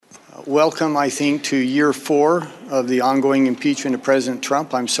Welcome, I think, to year 4 of the ongoing impeachment of President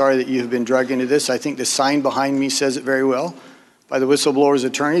Trump. I'm sorry that you have been dragged into this. I think the sign behind me says it very well. By the whistleblower's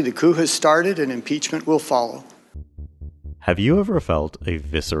attorney, the coup has started and impeachment will follow. Have you ever felt a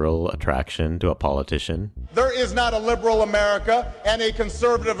visceral attraction to a politician? There is not a liberal America and a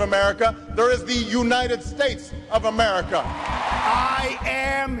conservative America. There is the United States of America. I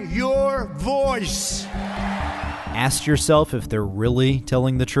am your voice. Ask yourself if they're really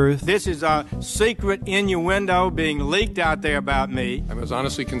telling the truth. This is a secret innuendo being leaked out there about me. I was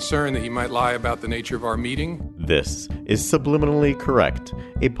honestly concerned that he might lie about the nature of our meeting. This is Subliminally Correct,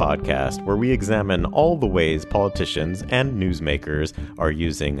 a podcast where we examine all the ways politicians and newsmakers are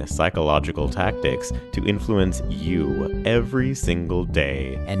using psychological tactics to influence you every single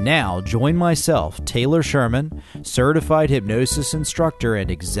day. And now, join myself, Taylor Sherman, certified hypnosis instructor and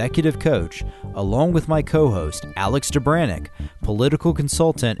executive coach, along with my co-host, Alex Dobranek, political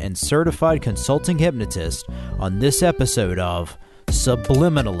consultant and certified consulting hypnotist, on this episode of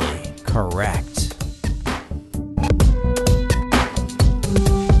Subliminally Correct.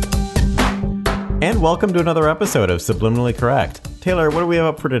 And welcome to another episode of Subliminally Correct. Taylor, what do we have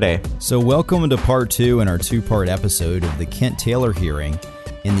up for today? So welcome to part 2 in our 2-part episode of the Kent Taylor hearing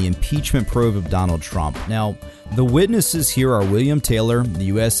in the impeachment probe of Donald Trump. Now, the witnesses here are William Taylor, the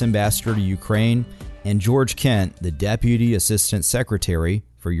U.S. Ambassador to Ukraine, and George Kent, the Deputy Assistant Secretary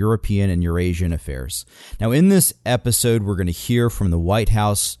for European and Eurasian Affairs. Now, in this episode, we're going to hear from the White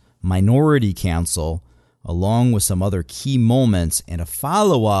House Minority Counsel, along with some other key moments and a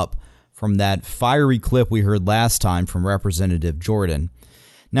follow-up from that fiery clip we heard last time from Representative Jordan.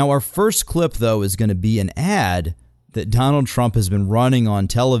 Now, our first clip, though, is going to be an ad that Donald Trump has been running on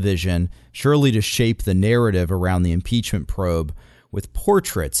television, surely to shape the narrative around the impeachment probe, with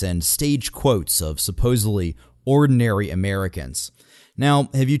portraits and stage quotes of supposedly ordinary Americans. Now,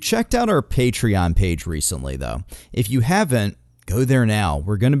 have you checked out our Patreon page recently, though? If you haven't, go there now.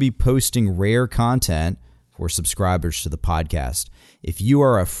 We're going to be posting rare content for subscribers to the podcast. If you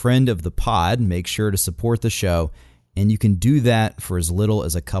are a friend of the pod, make sure to support the show, and you can do that for as little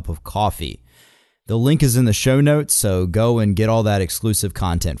as a cup of coffee. The link is in the show notes, so go and get all that exclusive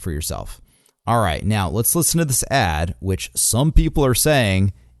content for yourself. All right, now let's listen to this ad, which some people are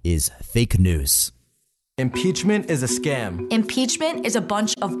saying is fake news. Impeachment is a scam. Impeachment is a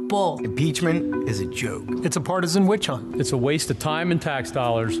bunch of bull. Impeachment is a joke. It's a partisan witch hunt. It's a waste of time and tax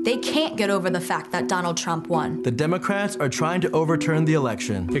dollars. They can't get over the fact that Donald Trump won. The Democrats are trying to overturn the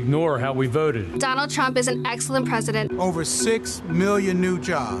election. Ignore how we voted. Donald Trump is an excellent president. Over 6 million new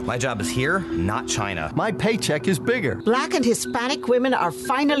jobs. My job is here, not China. My paycheck is bigger. Black and Hispanic women are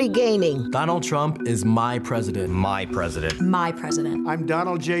finally gaining. Donald Trump is my president. My president. My president. I'm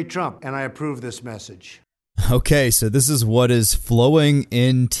Donald J. Trump, and I approve this message. Okay, so this is what is flowing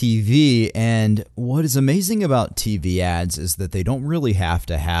in TV, and what is amazing about TV ads is that they don't really have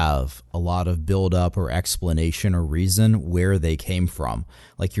to have a lot of build-up or explanation or reason where they came from.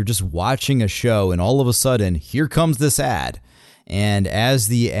 Like, you're just watching a show, and all of a sudden, here comes this ad. And as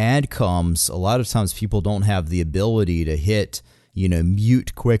the ad comes, a lot of times people don't have the ability to hit,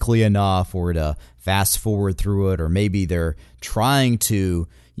 mute quickly enough or to fast forward through it, or maybe they're trying to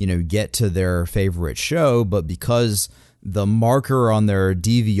get to their favorite show, but because the marker on their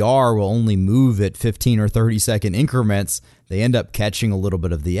DVR will only move at 15 or 30 second increments, they end up catching a little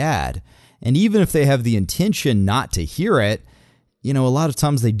bit of the ad. And even if they have the intention not to hear it, a lot of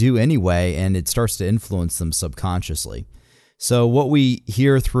times they do anyway, and it starts to influence them subconsciously. So what we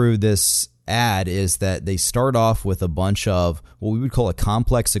hear through this ad is that they start off with a bunch of what we would call a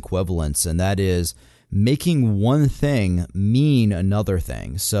complex equivalence, and that is making one thing mean another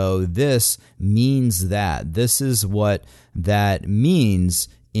thing. So this means that. This is what that means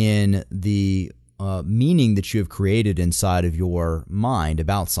in the meaning that you have created inside of your mind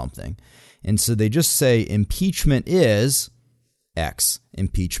about something. And so they just say impeachment is X.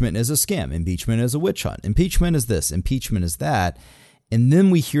 Impeachment is a scam. Impeachment is a witch hunt. Impeachment is this. Impeachment is that. And then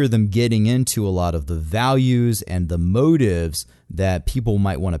we hear them getting into a lot of the values and the motives that people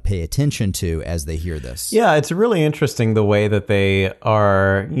might want to pay attention to as they hear this. Yeah, it's really interesting the way that they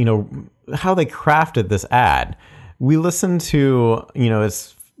are, how they crafted this ad. We listen to,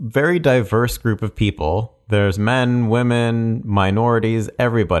 this very diverse group of people. There's men, women, minorities,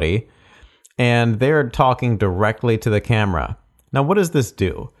 everybody. And they're talking directly to the camera. Now, what does this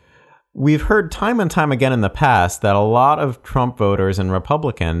do? We've heard time and time again in the past that a lot of Trump voters and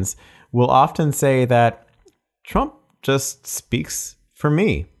Republicans will often say that Trump just speaks for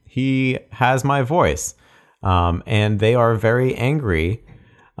me. He has my voice. And they are very angry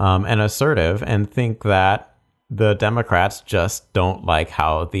and assertive and think that the Democrats just don't like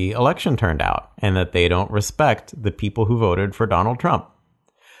how the election turned out and that they don't respect the people who voted for Donald Trump.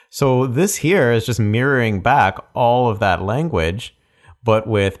 So this here is just mirroring back all of that language, but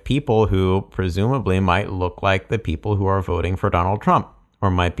with people who presumably might look like the people who are voting for Donald Trump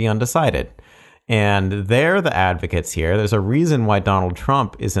or might be undecided. And they're the advocates here. There's a reason why Donald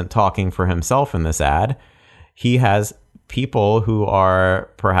Trump isn't talking for himself in this ad. He has people who are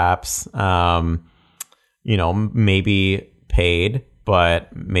perhaps, maybe paid,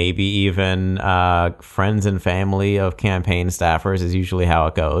 but maybe even friends and family of campaign staffers is usually how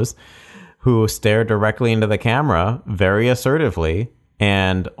it goes, who stare directly into the camera very assertively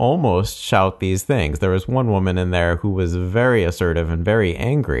and almost shout these things. There was one woman in there who was very assertive and very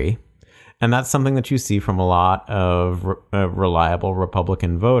angry. And that's something that you see from a lot of reliable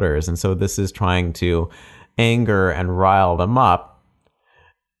Republican voters. And so this is trying to anger and rile them up.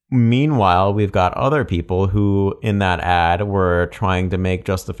 Meanwhile, we've got other people who in that ad were trying to make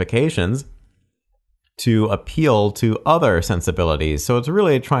justifications to appeal to other sensibilities. So it's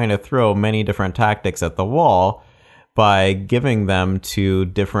really trying to throw many different tactics at the wall by giving them to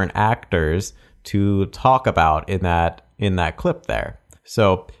different actors to talk about in that clip there.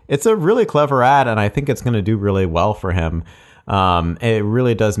 So it's a really clever ad, and I think it's going to do really well for him. It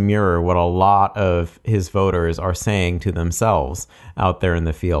really does mirror what a lot of his voters are saying to themselves out there in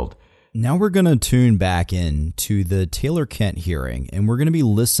the field. Now we're going to tune back in to the Taylor Kent hearing, and we're going to be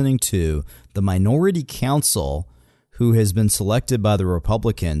listening to the minority counsel who has been selected by the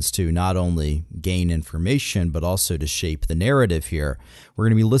Republicans to not only gain information, but also to shape the narrative here. We're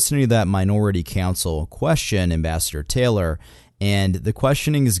going to be listening to that minority counsel question Ambassador Taylor. And the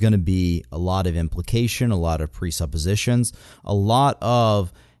questioning is going to be a lot of implication, a lot of presuppositions, a lot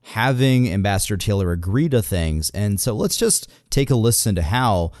of having Ambassador Taylor agree to things. And so let's just take a listen to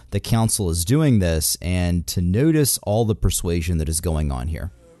how the council is doing this and to notice all the persuasion that is going on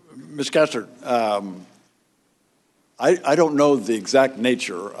here. Ms. Castor, I don't know the exact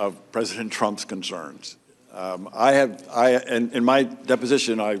nature of President Trump's concerns. In my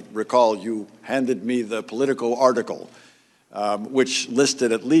deposition, I recall you handed me the Politico article, which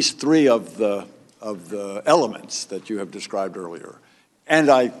listed at least three of the elements that you have described earlier.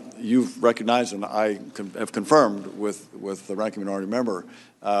 And you've recognized, and I have confirmed with the ranking minority member,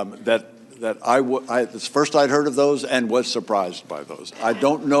 that it's first I'd heard of those and was surprised by those. I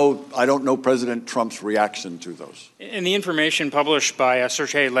don't know President Trump's reaction to those. In the information published by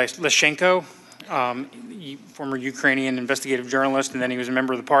Sergei Leshchenko, former Ukrainian investigative journalist, and then he was a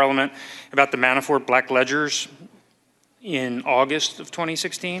member of the parliament, about the Manafort black ledgers in August of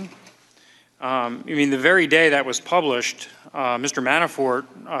 2016. The very day that was published, Mr. Manafort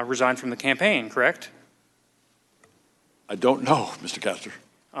resigned from the campaign, correct? I don't know, Mr. Castor.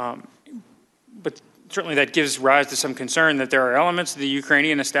 But certainly that gives rise to some concern that there are elements of the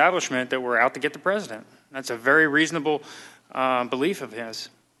Ukrainian establishment that were out to get the president. That's a very reasonable belief of his,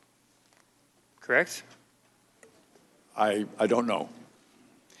 correct? I don't know.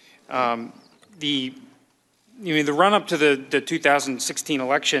 The run-up to the 2016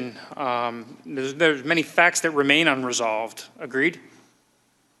 election, there's many facts that remain unresolved. Agreed?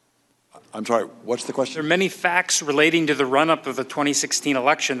 I'm sorry, what's the question? There are many facts relating to the run-up of the 2016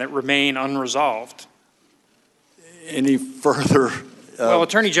 election that remain unresolved. Any further? Well,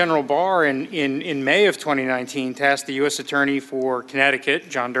 Attorney General Barr in May of 2019 tasked the U.S. Attorney for Connecticut,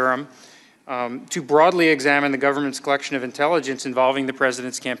 John Durham, to broadly examine the government's collection of intelligence involving the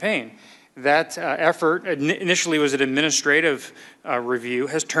president's campaign. That effort initially was an administrative review,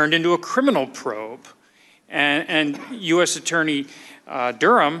 has turned into a criminal probe. And U.S. Attorney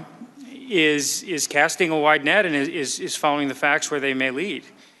Durham is casting a wide net and is following the facts where they may lead.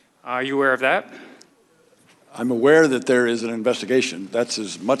 Are you aware of that? I'm aware that there is an investigation. That's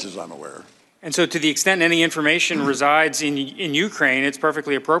as much as I'm aware. And so to the extent any information resides in Ukraine, it's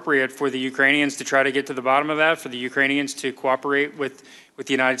perfectly appropriate for the Ukrainians to try to get to the bottom of that, for the Ukrainians to cooperate with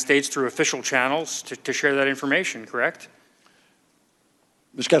the United States through official channels to share that information, correct?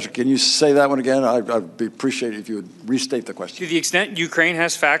 Ms. Castor, can you say that one again? I'd appreciate it if you would restate the question. To the extent Ukraine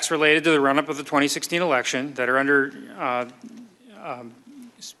has facts related to the run-up of the 2016 election that are under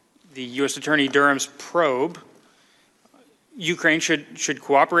the U.S. Attorney Durham's probe, Ukraine should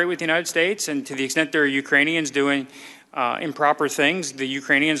cooperate with the United States, and to the extent there are Ukrainians doing improper things, the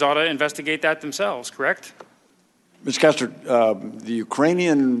Ukrainians ought to investigate that themselves, correct? Ms. Castor, the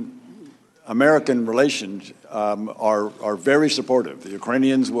Ukrainian-American relations are very supportive. The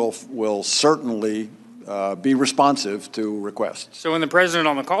Ukrainians will certainly be responsive to requests. So when the president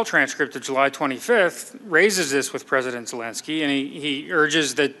on the call transcript of July 25th raises this with President Zelensky, and he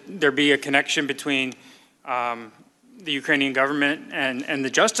urges that there be a connection between the Ukrainian government and the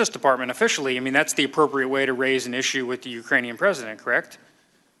Justice Department officially. I mean, that's the appropriate way to raise an issue with the Ukrainian president, correct?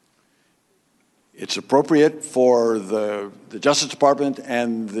 It's appropriate for the Justice Department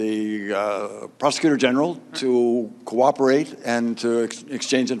and the Prosecutor General to cooperate and to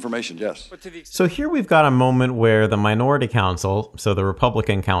exchange information, yes. So here we've got a moment where the minority counsel, so the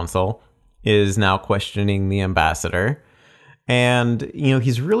Republican counsel, is now questioning the ambassador. And,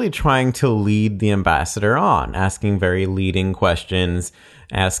 he's really trying to lead the ambassador on, asking very leading questions,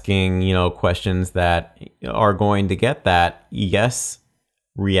 asking, questions that are going to get that yes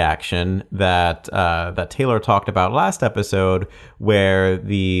reaction that Taylor talked about last episode, where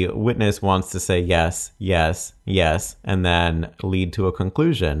the witness wants to say yes, yes, yes, and then lead to a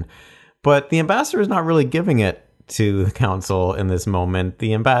conclusion. But the ambassador is not really giving it to the counsel in this moment.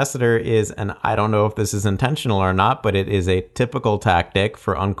 The ambassador is, and I don't know if this is intentional or not, but it is a typical tactic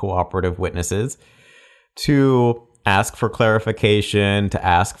for uncooperative witnesses to ask for clarification, to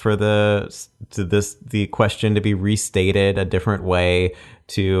ask for the question to be restated a different way,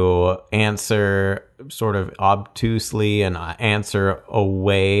 to answer sort of obtusely and answer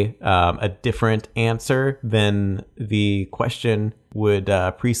away a different answer than the question would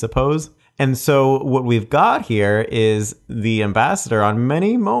presuppose. And so what we've got here is the ambassador on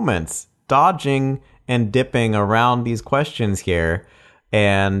many moments dodging and dipping around these questions here,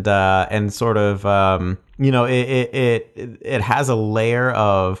 and sort of it has a layer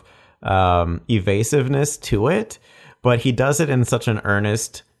of evasiveness to it, but he does it in such an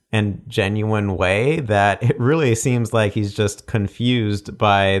earnest and genuine way that it really seems like he's just confused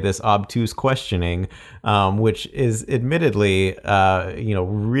by this obtuse questioning, which is admittedly,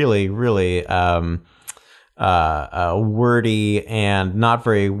 really, really wordy and not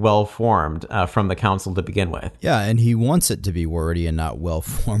very well formed from the counsel to begin with. Yeah, and he wants it to be wordy and not well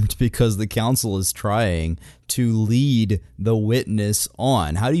formed because the counsel is trying to lead the witness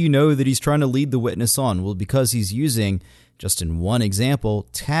on. How do you know that he's trying to lead the witness on? Well, because he's using, just in one example,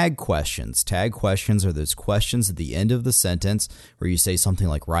 tag questions. Tag questions are those questions at the end of the sentence where you say something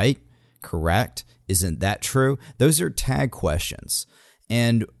like right, correct, isn't that true? Those are tag questions.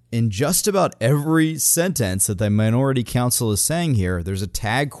 And in just about every sentence that the minority counsel is saying here, there's a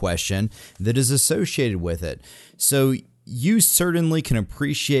tag question that is associated with it. So you certainly can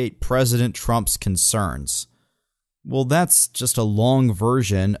appreciate President Trump's concerns. Well, that's just a long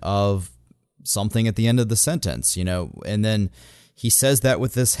version of something at the end of the sentence, and then he says that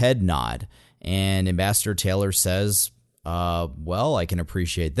with this head nod, and Ambassador Taylor says, well, I can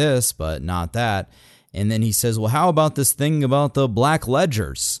appreciate this, but not that. And then he says, well, how about this thing about the black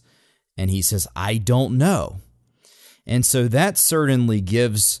ledgers? And he says, I don't know. And so that certainly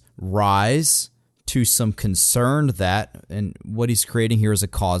gives rise to some concern that, and what he's creating here is a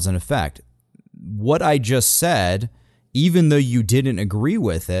cause and effect. What I just said, even though you didn't agree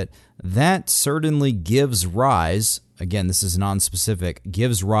with it, that certainly gives rise, again, this is non-specific,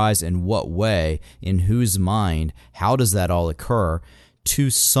 gives rise in what way, in whose mind, how does that all occur, to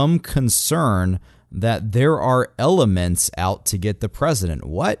some concern that there are elements out to get the president.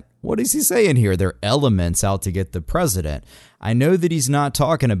 What? What is he saying here? There are elements out to get the president. I know that he's not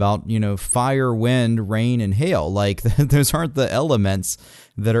talking about, fire, wind, rain, and hail. Like, those aren't the elements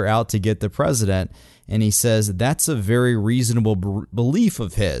that are out to get the president. And he says that's a very reasonable belief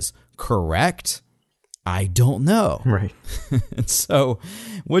of his. Correct? I don't know. Right. And so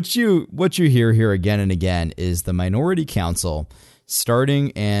what you hear here again and again is the minority counsel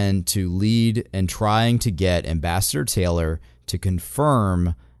starting and to lead and trying to get Ambassador Taylor to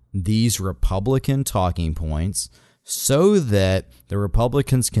confirm these Republican talking points so that the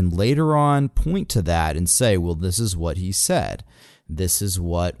Republicans can later on point to that and say, well, this is what he said. This is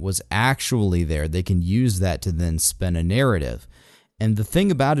what was actually there. They can use that to then spin a narrative. And the thing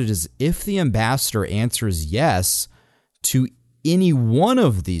about it is, if the ambassador answers yes to any one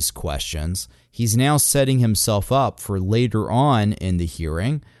of these questions, he's now setting himself up for later on in the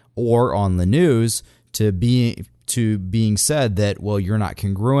hearing or on the news to being said that, well, you're not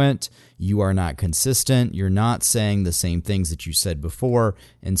congruent, you are not consistent, you're not saying the same things that you said before,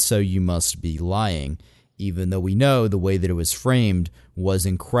 and so you must be lying, even though we know the way that it was framed was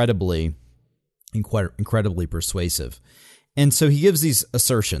incredibly persuasive. And so he gives these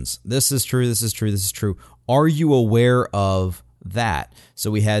assertions. This is true, this is true, this is true. Are you aware of that?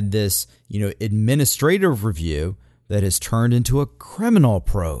 So we had this, administrative review that has turned into a criminal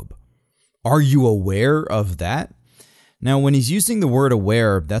probe. Are you aware of that? Now, when he's using the word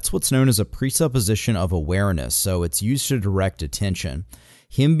aware, that's what's known as a presupposition of awareness. So it's used to direct attention.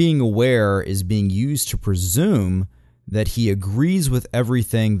 Him being aware is being used to presume that he agrees with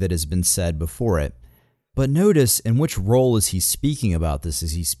everything that has been said before it. But notice, in which role is he speaking about this?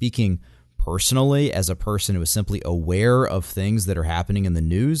 Is he speaking personally as a person who is simply aware of things that are happening in the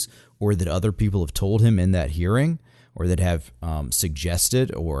news, or that other people have told him in that hearing, or that have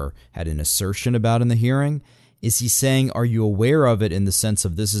suggested or had an assertion about in the hearing? Is he saying, are you aware of it in the sense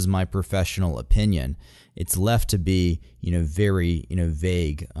of this is my professional opinion? It's left to be, very,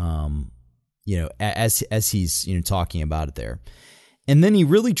 vague, as he's, talking about it there. And then he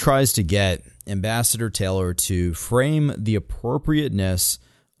really tries to get Ambassador Taylor to frame the appropriateness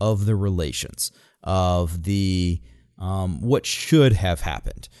of the relations, of the what should have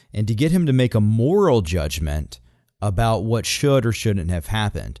happened, and to get him to make a moral judgment about what should or shouldn't have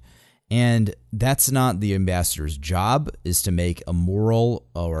happened. And that's not the ambassador's job, is to make a moral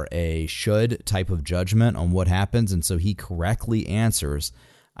or a should type of judgment on what happens. And so he correctly answers,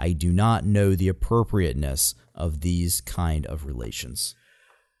 I do not know the appropriateness of these kind of relations.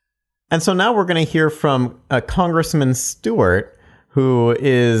 And so now we're going to hear from Congressman Stewart, who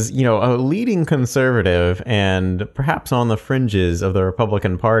is, a leading conservative and perhaps on the fringes of the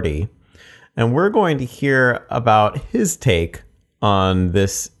Republican Party. And we're going to hear about his take on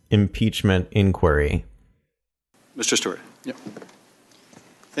this impeachment inquiry. Mr. Stewart. Yep.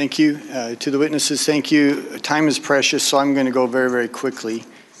 Thank you. To the witnesses, thank you. Time is precious, so I'm going to go very, very quickly.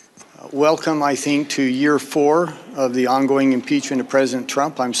 Welcome, I think, to year 4 of the ongoing impeachment of President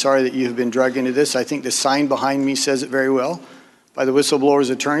Trump. I'm sorry that you have been dragged into this. I think the sign behind me says it very well. By the whistleblower's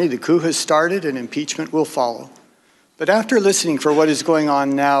attorney, the coup has started and impeachment will follow. But after listening for what is going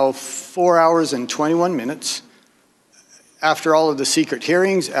on now, 4 hours and 21 minutes, after all of the secret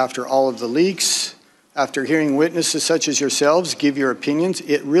hearings, after all of the leaks, after hearing witnesses such as yourselves give your opinions,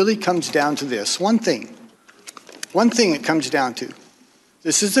 it really comes down to this. One thing it comes down to.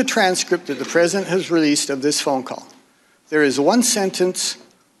 This is the transcript that the president has released of this phone call. There is one sentence,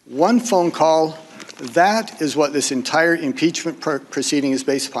 one phone call. That is what this entire impeachment proceeding is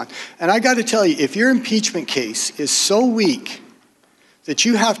based upon. And I got to tell you, if your impeachment case is so weak that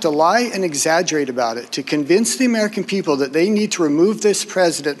you have to lie and exaggerate about it to convince the American people that they need to remove this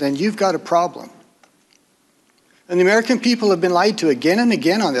president, then you've got a problem. And the American people have been lied to again and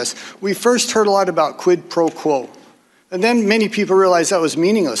again on this. We first heard a lot about quid pro quo. And then many people realized that was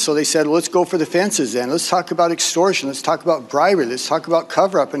meaningless. So they said, well, let's go for the fences then. Let's talk about extortion. Let's talk about bribery. Let's talk about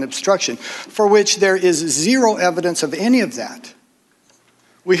cover-up and obstruction, for which there is zero evidence of any of that.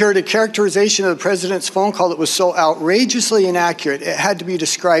 We heard a characterization of the president's phone call that was so outrageously inaccurate, it had to be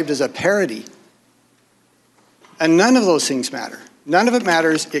described as a parody. And none of those things matter. None of it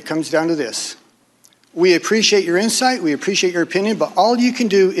matters. It comes down to this. We appreciate your insight. We appreciate your opinion. But all you can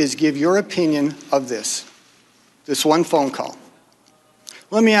do is give your opinion of this one phone call.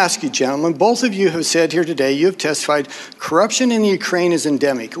 Let me ask you, gentlemen, both of you have said here today, you have testified, corruption in the Ukraine is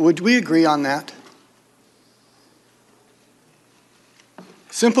endemic. Would we agree on that?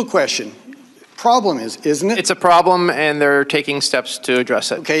 Simple question. Problem is, isn't it? It's a problem, and they're taking steps to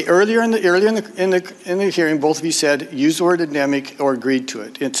address it. Okay. Earlier in the hearing, both of you said use the word endemic or agreed to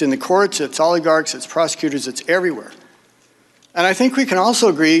it. It's in the courts, it's oligarchs, it's prosecutors, it's everywhere. And I think we can also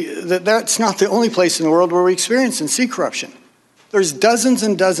agree that that's not the only place in the world where we experience and see corruption. There's dozens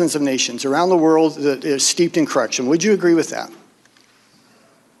and dozens of nations around the world that are steeped in corruption. Would you agree with that?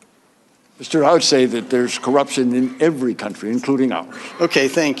 Mr. I would say that there's corruption in every country, including ours. Okay,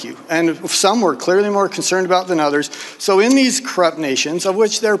 thank you. And some we're clearly more concerned about than others. So in these corrupt nations, of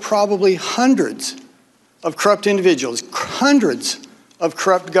which there are probably hundreds of corrupt individuals, hundreds of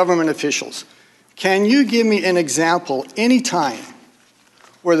corrupt government officials, can you give me an example any time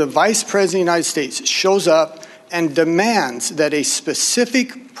where the Vice President of the United States shows up and demands that a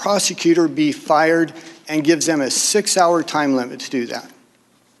specific prosecutor be fired and gives them a 6-hour time limit to do that?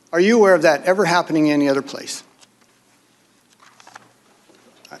 Are you aware of that ever happening in any other place?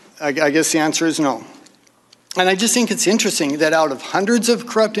 I guess the answer is no. And I just think it's interesting that out of hundreds of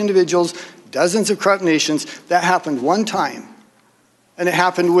corrupt individuals, dozens of corrupt nations, that happened one time. And it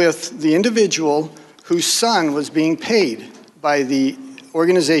happened with the individual whose son was being paid by the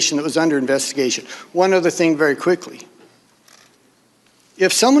organization that was under investigation. One other thing very quickly.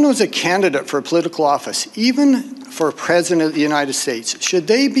 If someone was a candidate for a political office, even for President of the United States, should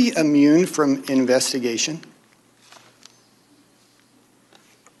they be immune from investigation?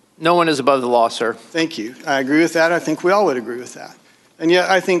 No one is above the law, sir. Thank you. I agree with that. I think we all would agree with that. And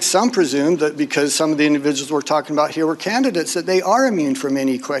yet I think some presume that because some of the individuals we're talking about here were candidates, that they are immune from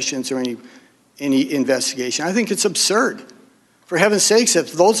any questions or any investigation. I think it's absurd. For heaven's sakes,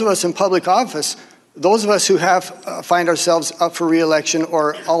 if those of us in public office, those of us who find ourselves up for re-election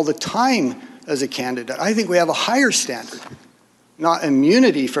or all the time as a candidate, I think we have a higher standard. not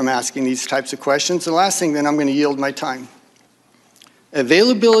immunity from asking these types of questions. The last thing, then I'm going to yield my time.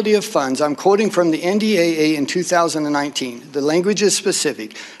 Availability of funds. I'm quoting from the NDAA in 2019. The language is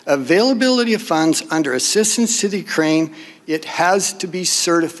specific. Availability of funds under assistance to the Ukraine, it has to be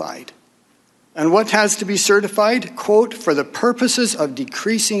certified. And what has to be certified? Quote, for the purposes of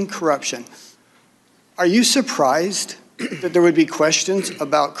decreasing corruption. Are you surprised that there would be questions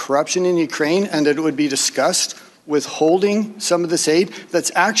about corruption in Ukraine and that it would be discussed withholding some of this aid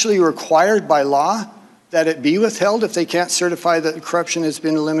that's actually required by law that it be withheld if they can't certify that corruption has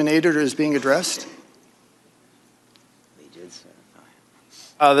been eliminated or is being addressed?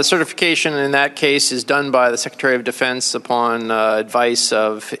 The certification in that case is done by the Secretary of Defense upon advice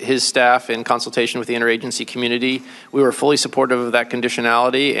of his staff in consultation with the interagency community. We were fully supportive of that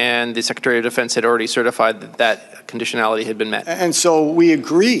conditionality, and the Secretary of Defense had already certified that that conditionality had been met. And so we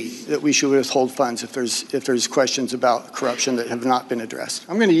agree that we should withhold funds if there's questions about corruption that have not been addressed.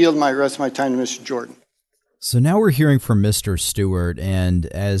 I'm going to yield my rest of my time to Mr. Jordan. So now we're hearing from Mr. Stewart, and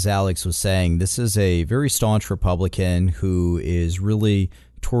as Alex was saying, this is a very staunch Republican who is really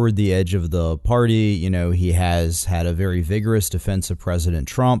toward the edge of the party. You know, he has had a very vigorous defense of President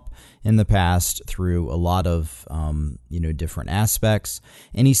Trump in the past through a lot of, different aspects.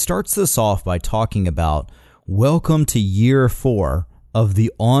 And he starts this off by talking about welcome to year 4 of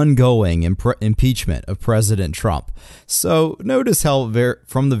the ongoing impeachment of President Trump. So notice how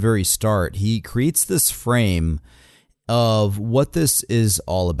from the very start, he creates this frame of what this is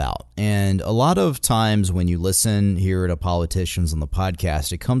all about. And a lot of times when you listen here to politicians on the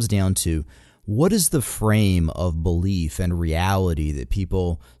podcast, it comes down to what is the frame of belief and reality that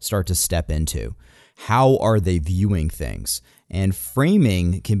people start to step into? How are they viewing things? And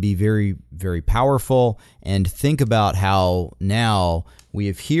framing can be very, very powerful. And think about how now we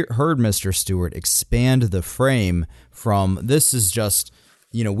have heard Mr. Stewart expand the frame from this is just,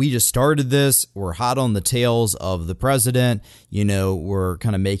 we just started this. We're hot on the tails of the president. We're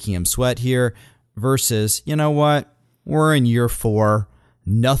kind of making him sweat here versus, you know what? We're in year 4.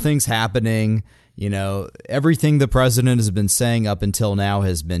 Nothing's happening. Everything the president has been saying up until now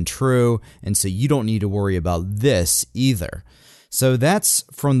has been true. And so you don't need to worry about this either. So that's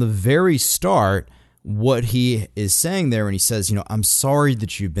from the very start what he is saying there when he says, I'm sorry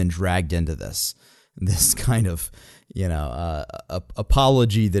that you've been dragged into this kind of,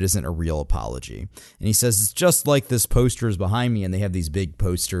 apology that isn't a real apology. And he says, it's just like this poster is behind me, and they have these big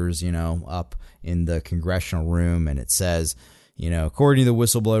posters, up in the congressional room, and it says, according to the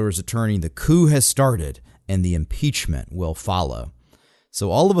whistleblower's attorney, the coup has started and the impeachment will follow. So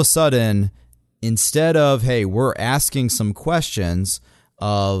all of a sudden, instead of, hey, we're asking some questions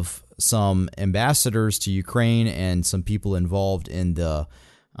of some ambassadors to Ukraine and some people involved in the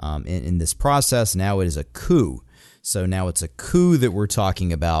in this process, now it is a coup. So now it's a coup that we're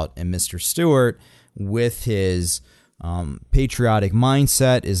talking about, and Mr. Stewart, with his patriotic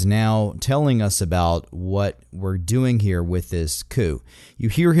mindset, is now telling us about what we're doing here with this coup. You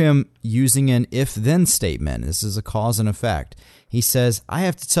hear him using an if-then statement. This is a cause and effect. He says, I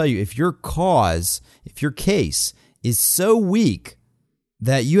have to tell you, if your case is so weak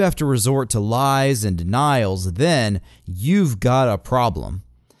that you have to resort to lies and denials, then you've got a problem.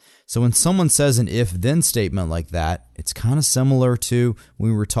 So when someone says an if-then statement like that, it's kind of similar to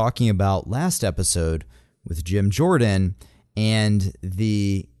when we were talking about last episode with Jim Jordan and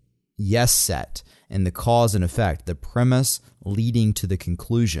the yes set and the cause and effect, the premise leading to the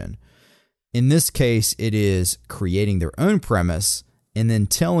conclusion. In this case, it is creating their own premise and then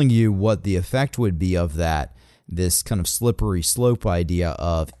telling you what the effect would be of that, this kind of slippery slope idea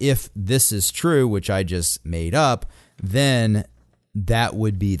of if this is true, which I just made up, then that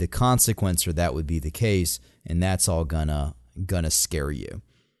would be the consequence or that would be the case, and that's all gonna scare you.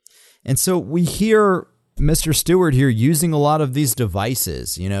 And so we hear Mr. Stewart here using a lot of these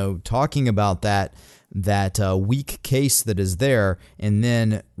devices, talking about that weak case that is there, and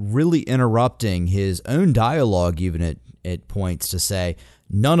then really interrupting his own dialogue even at points to say,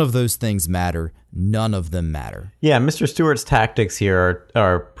 none of those things matter. None of them matter. Yeah, Mr. Stewart's tactics here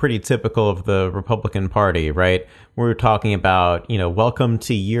are pretty typical of the Republican Party, right? We're talking about, welcome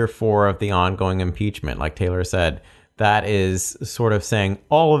to year 4 of the ongoing impeachment, like Taylor said. That is sort of saying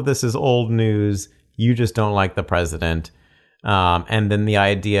all of this is old news. You just don't like the president. And then the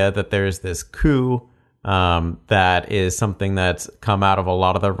idea that there's this coup that is something that's come out of a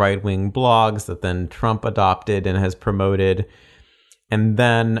lot of the right-wing blogs that then Trump adopted and has promoted. And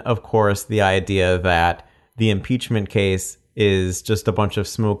then, of course, the idea that the impeachment case is just a bunch of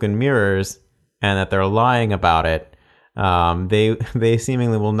smoke and mirrors and that they're lying about it. They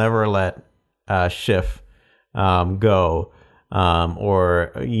seemingly will never let Schiff go.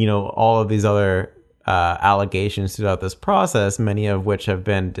 or, all of these other allegations throughout this process, many of which have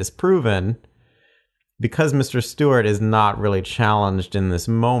been disproven, because Mr. Stewart is not really challenged in this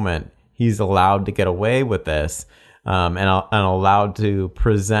moment, he's allowed to get away with this and allowed to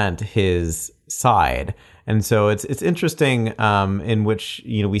present his side. And so it's interesting in which,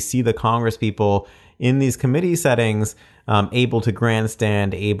 we see the Congress people in these committee settings able to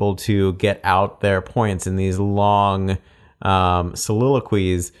grandstand, able to get out their points in these long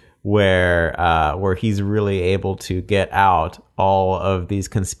soliloquies where he's really able to get out all of these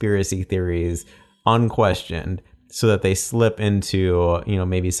conspiracy theories unquestioned, so that they slip into,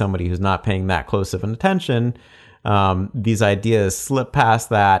 maybe somebody who's not paying that close of an attention. These ideas slip past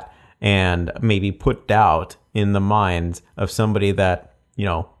that and maybe put doubt in the minds of somebody that,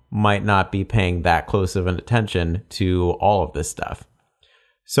 might not be paying that close of an attention to all of this stuff.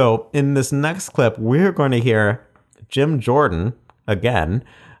 So in this next clip, we're going to hear Jim Jordan again.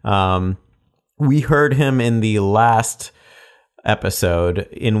 We heard him in the last episode,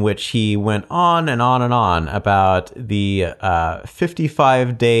 in which he went on and on and on about the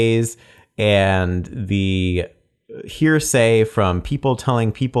 55 days and the hearsay from people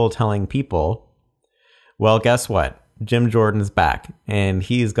telling people. Well, guess what? Jim Jordan's back, and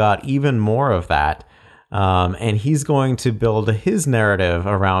he's got even more of that. And he's going to build his narrative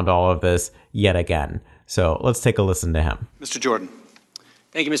around all of this yet again. So let's take a listen to him. Mr. Jordan.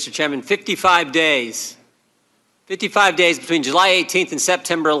 Thank you, Mr. Chairman. 55 days. 55 days between July 18th and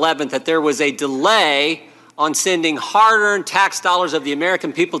September 11th that there was a delay on sending hard-earned tax dollars of the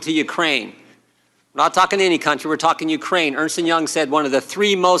American people to Ukraine. We're not talking any country. We're talking Ukraine. Ernst & Young said one of the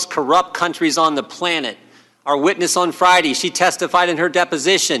 3 most corrupt countries on the planet. Our witness on Friday, she testified in her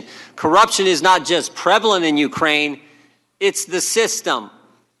deposition. Corruption is not just prevalent in Ukraine, it's the system.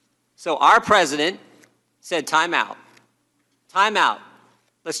 So our president said, time out. Time out.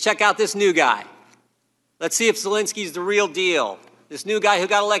 Let's check out this new guy. Let's see if Zelensky's the real deal. This new guy who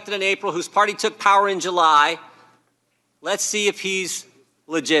got elected in April, whose party took power in July. Let's see if he's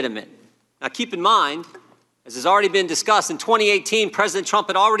legitimate. Now keep in mind, as has already been discussed, in 2018, President Trump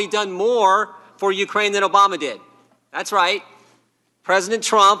had already done more for Ukraine than Obama did. That's right. President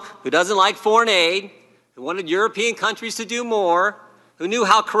Trump, who doesn't like foreign aid, who wanted European countries to do more, who knew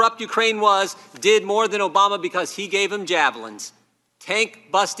how corrupt Ukraine was, did more than Obama because he gave him javelins.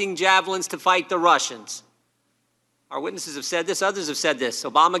 Tank-busting javelins to fight the Russians. Our witnesses have said this, others have said this.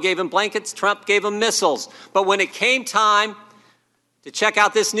 Obama gave him blankets, Trump gave him missiles. But when it came time to check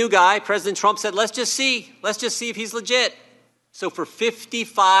out this new guy, President Trump said, let's just see if he's legit. So for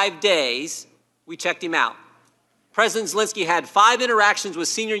 55 days, we checked him out. President Zelensky had 5 interactions with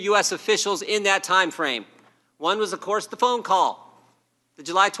senior U.S. officials in that time frame. One was, of course, the phone call, the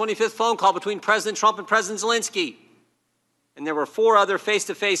July 25th phone call between President Trump and President Zelensky. And there were 4 other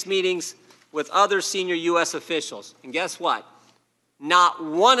face-to-face meetings with other senior U.S. officials. And guess what? Not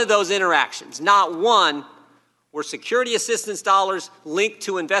one of those interactions, not one, were security assistance dollars linked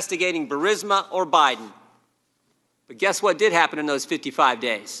to investigating Burisma or Biden. But guess what did happen in those 55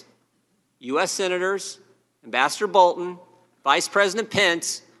 days? U.S. senators, Ambassador Bolton, Vice President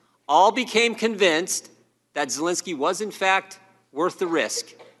Pence, all became convinced that Zelensky was, in fact, worth the risk.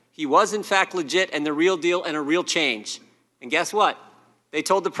 He was, in fact, legit and the real deal and a real change. And guess what? They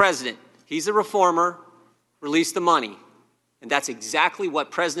told the president, he's a reformer, release the money. And that's exactly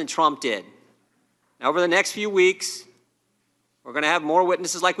what President Trump did. Now, over the next few weeks, we're going to have more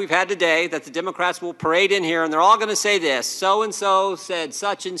witnesses like we've had today that the Democrats will parade in here, and they're all going to say this. So-and-so said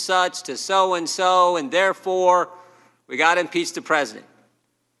such and such to so-and-so, and therefore, we got to impeach the president.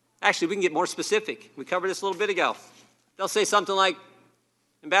 Actually, we can get more specific. We covered this a little bit ago. They'll say something like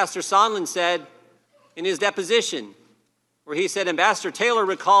Ambassador Sondland said in his deposition, where he said, Ambassador Taylor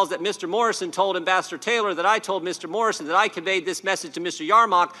recalls that Mr. Morrison told Ambassador Taylor that I told Mr. Morrison that I conveyed this message to Mr.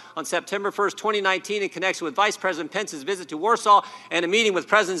 Yarmouk on September 1st, 2019 in connection with Vice President Pence's visit to Warsaw and a meeting with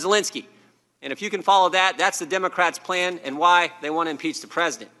President Zelensky. And if you can follow that, that's the Democrats' plan and why they want to impeach the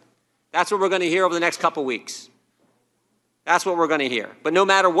president. That's what we're going to hear over the next couple weeks. That's what we're going to hear. But no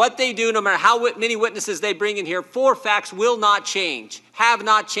matter what they do, no matter how many witnesses they bring in here, 4 facts will not change, have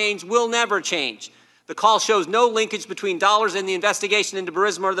not changed, will never change. The call shows no linkage between dollars and the investigation into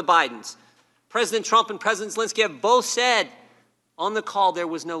Burisma or the Bidens. President Trump and President Zelensky have both said on the call there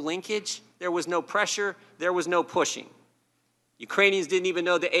was no linkage, there was no pressure, there was no pushing. Ukrainians didn't even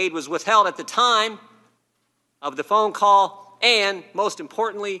know the aid was withheld at the time of the phone call, and most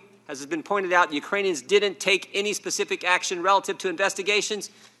importantly, as has been pointed out, Ukrainians didn't take any specific action relative to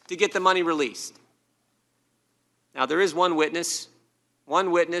investigations to get the money released. Now, there is one witness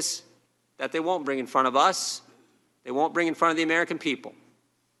that they won't bring in front of us, They won't bring in front of the American people.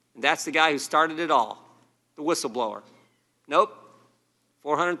 And that's the guy who started it all, the whistleblower. Nope.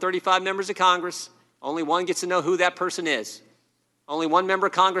 435 members of Congress, only one gets to know who that person is. Only one member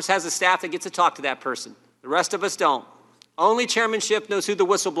of Congress has a staff that gets to talk to that person. The rest of us don't. Only chairmanship knows who the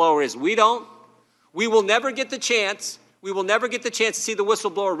whistleblower is. We don't. We will never get the chance. We will never get the chance to see the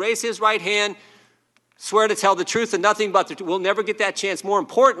whistleblower raise his right hand, swear to tell the truth and nothing but the truth. We'll never get that chance. More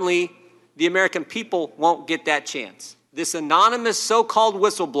importantly, the American people won't get that chance. This anonymous so-called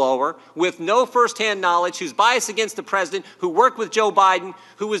whistleblower with no firsthand knowledge, who's biased against the president, who worked with Joe Biden,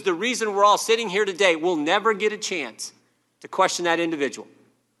 who is the reason we're all sitting here today, will never get a chance to question that individual.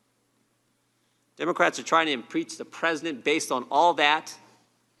 Democrats are trying to impeach the president based on all that.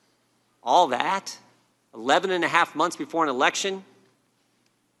 11 and a half months before an election.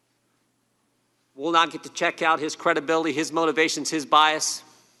 We'll not get to check out his credibility, his motivations, his bias.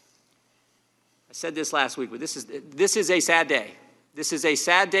 I said this last week, but this is a sad day. This is a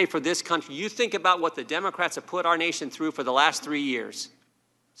sad day for this country. You think about what the Democrats have put our nation through for the last 3 years.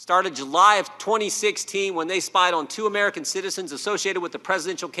 Started July of 2016 when they spied on 2 American citizens associated with the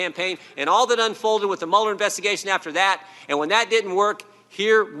presidential campaign, and all that unfolded with the Mueller investigation after that. And when that didn't work,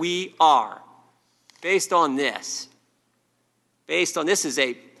 here we are. Based on this.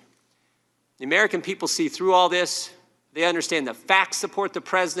 The American people see through all this. They understand the facts support the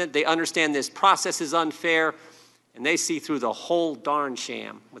president. They understand this process is unfair. And they see through the whole darn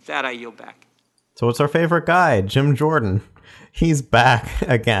sham. With that, I yield back. So it's our favorite guy, Jim Jordan. He's back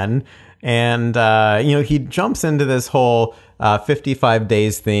again. And, he jumps into this whole 55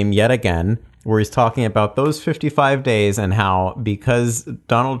 days theme yet again, where he's talking about those 55 days and how because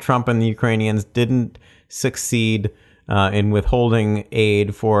Donald Trump and the Ukrainians didn't succeed in withholding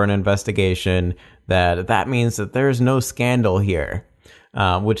aid for an investigation, that means that there's no scandal here,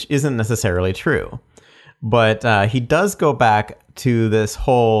 which isn't necessarily true. But he does go back to this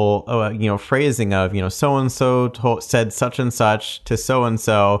whole, phrasing of, so-and-so said such and such to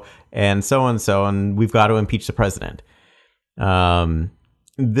so-and-so, and we've got to impeach the president.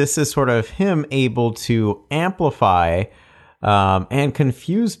 This is sort of him able to amplify and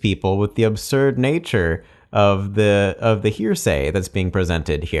confuse people with the absurd nature of the hearsay that's being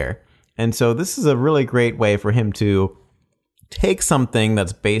presented here. And so this is a really great way for him to take something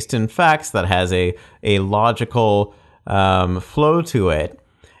that's based in facts, that has a logical flow to it,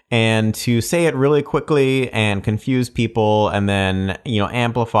 and to say it really quickly and confuse people, and then,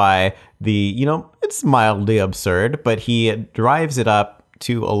 amplify the, it's mildly absurd, but he drives it up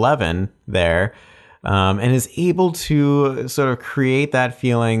to 11 there, and is able to sort of create that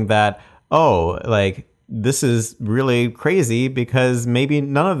feeling that, this is really crazy because maybe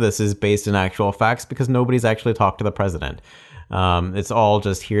none of this is based in actual facts because nobody's actually talked to the president. It's all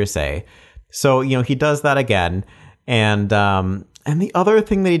just hearsay. So, he does that again. And the other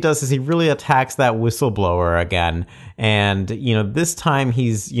thing that he does is he really attacks that whistleblower again. And, this time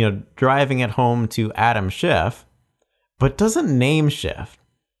he's, driving it home to Adam Schiff, but doesn't name Schiff.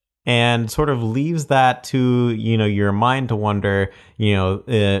 And sort of leaves that to, your mind to wonder,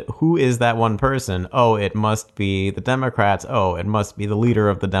 who is that one person? Oh, it must be the Democrats. Oh, it must be the leader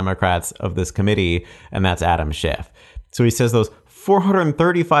of the Democrats of this committee, and that's Adam Schiff. So he says those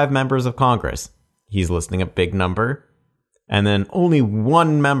 435 members of Congress. He's listing a big number. And then only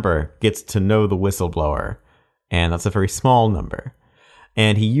one member gets to know the whistleblower. And that's a very small number.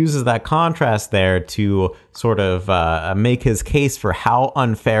 And he uses that contrast there to sort of make his case for how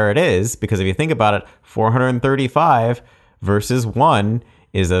unfair it is. Because if you think about it, 435 versus 1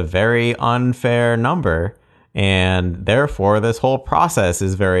 is a very unfair number. And therefore, this whole process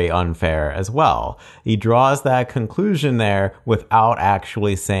is very unfair as well. He draws that conclusion there without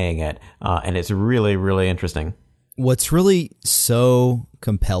actually saying it. And it's really, really interesting. What's really so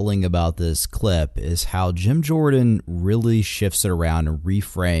compelling about this clip is how Jim Jordan really shifts it around and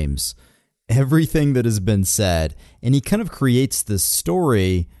reframes everything that has been said. And he kind of creates this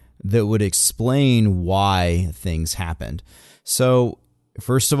story that would explain why things happened. So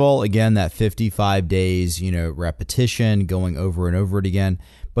first of all, again, that 55 days, repetition, going over and over it again.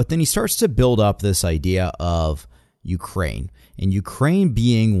 But then he starts to build up this idea of Ukraine, and Ukraine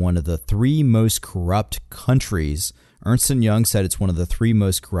being one of the 3 most corrupt countries. Ernst & Young said it's one of the 3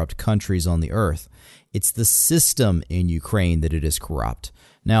 most corrupt countries on the earth. It's the system in Ukraine that it is corrupt.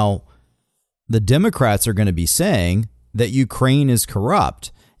 Now, the Democrats are going to be saying that Ukraine is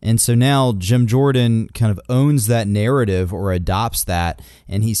corrupt. And so now Jim Jordan kind of owns that narrative or adopts that.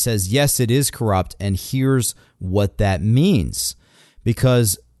 And he says, yes, it is corrupt. And here's what that means.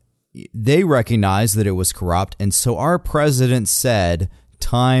 Because they recognize that it was corrupt. And so our president said,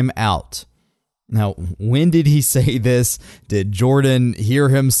 time out. Now, when did he say this? Did Jordan hear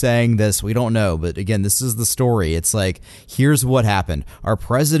him saying this? We don't know. But again, this is the story. It's like, here's what happened. Our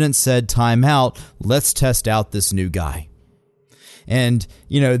president said, time out. Let's test out this new guy. And,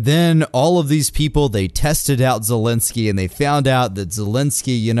 then all of these people, they tested out Zelensky and they found out that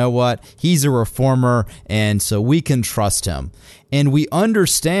Zelensky, you know what? He's a reformer. And so we can trust him. And we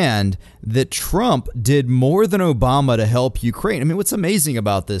understand that Trump did more than Obama to help Ukraine. I mean, what's amazing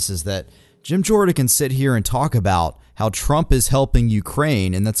about this is that Jim Jordan can sit here and talk about how Trump is helping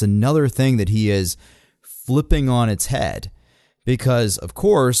Ukraine. And that's another thing that he is flipping on its head. Because, of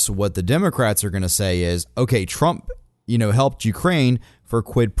course, what the Democrats are going to say is, okay, Trump, helped Ukraine for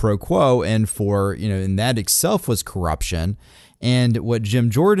quid pro quo and for, and that itself was corruption. And what Jim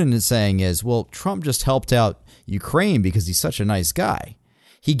Jordan is saying is, well, Trump just helped out Ukraine because he's such a nice guy.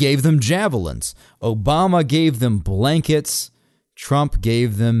 He gave them javelins. Obama gave them blankets. Trump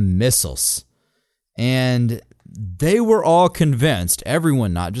gave them missiles. And they were all convinced,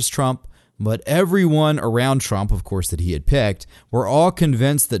 everyone, not just Trump, but everyone around Trump, of course, that he had picked, were all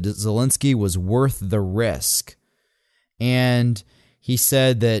convinced that Zelensky was worth the risk. And he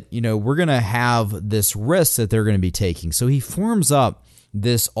said that, we're going to have this risk that they're going to be taking. So he forms up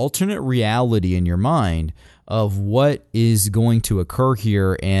this alternate reality in your mind of what is going to occur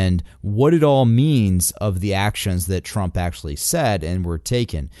here and what it all means of the actions that Trump actually said and were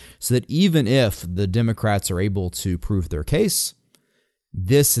taken. So that even if the Democrats are able to prove their case,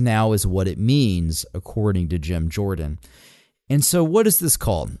 this now is what it means, according to Jim Jordan. And so what is this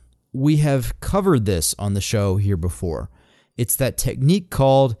called? We have covered this on the show here before. It's that technique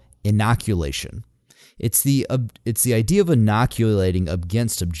called inoculation. It's the idea of inoculating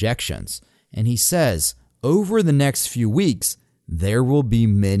against objections. And he says, over the next few weeks, there will be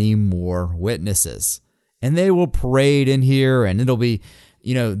many more witnesses. And they will parade in here, and it'll be,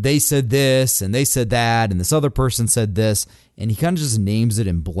 they said this, and they said that, and this other person said this. And he kind of just names it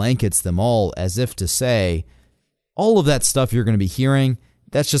and blankets them all as if to say, all of that stuff you're going to be hearing,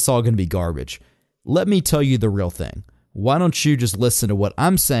 that's just all going to be garbage. Let me tell you the real thing. Why don't you just listen to what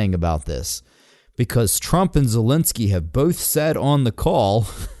I'm saying about this? Because Trump and Zelensky have both said on the call,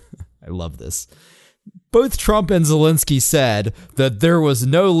 I love this, both Trump and Zelensky said that there was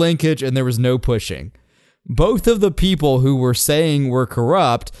no linkage and there was no pushing. Both of the people who were saying were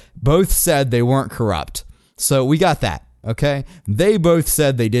corrupt both said they weren't corrupt. So we got that, okay? They both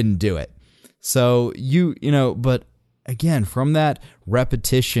said they didn't do it. So but again, from that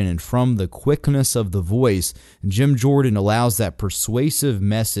repetition and from the quickness of the voice, Jim Jordan allows that persuasive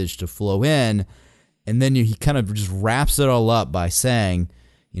message to flow in, and then he kind of just wraps it all up by saying,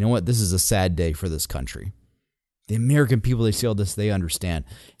 you know what, this is a sad day for this country. The American people, they see all this, they understand.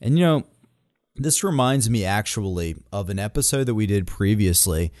 And this reminds me actually of an episode that we did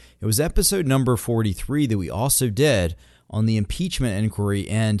previously. It was episode number 43 that we also did on the impeachment inquiry,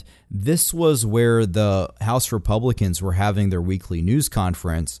 and this was where the House Republicans were having their weekly news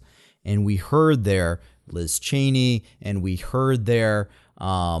conference, and we heard there Liz Cheney, and we heard there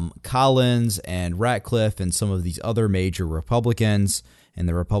Collins and Ratcliffe and some of these other major Republicans and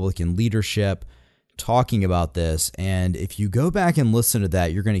the Republican leadership talking about this. And if you go back and listen to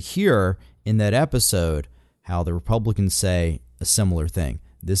that, you're going to hear in that episode how the Republicans say a similar thing.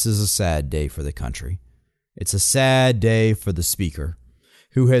 This is a sad day for the country. It's a sad day for the speaker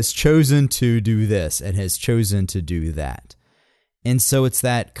who has chosen to do this and has chosen to do that. And so it's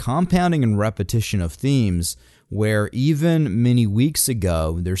that compounding and repetition of themes where even many weeks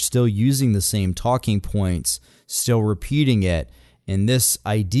ago, they're still using the same talking points, still repeating it. And this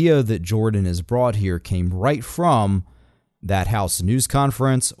idea that Jordan has brought here came right from that House news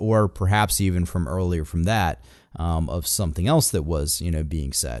conference, or perhaps even from earlier from that, of something else that was,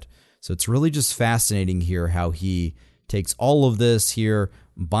 being said. So it's really just fascinating here how he takes all of this here,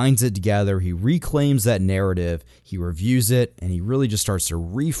 binds it together, he reclaims that narrative, he reviews it, and he really just starts to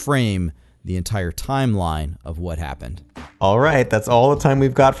reframe the entire timeline of what happened. All right, that's all the time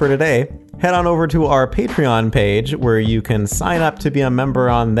we've got for today. Head on over to our Patreon page where you can sign up to be a member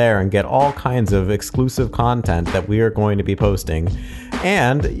on there and get all kinds of exclusive content that we are going to be posting.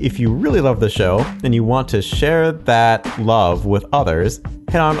 And if you really love the show and you want to share that love with others,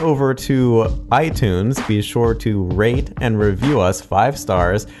 head on over to iTunes. Be sure to rate and review us 5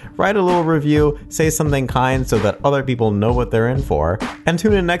 stars. Write a little review, say something kind so that other people know what they're in for. And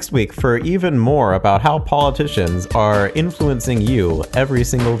tune in next week for even more about how politicians are influencing you every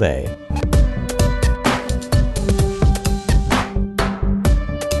single day.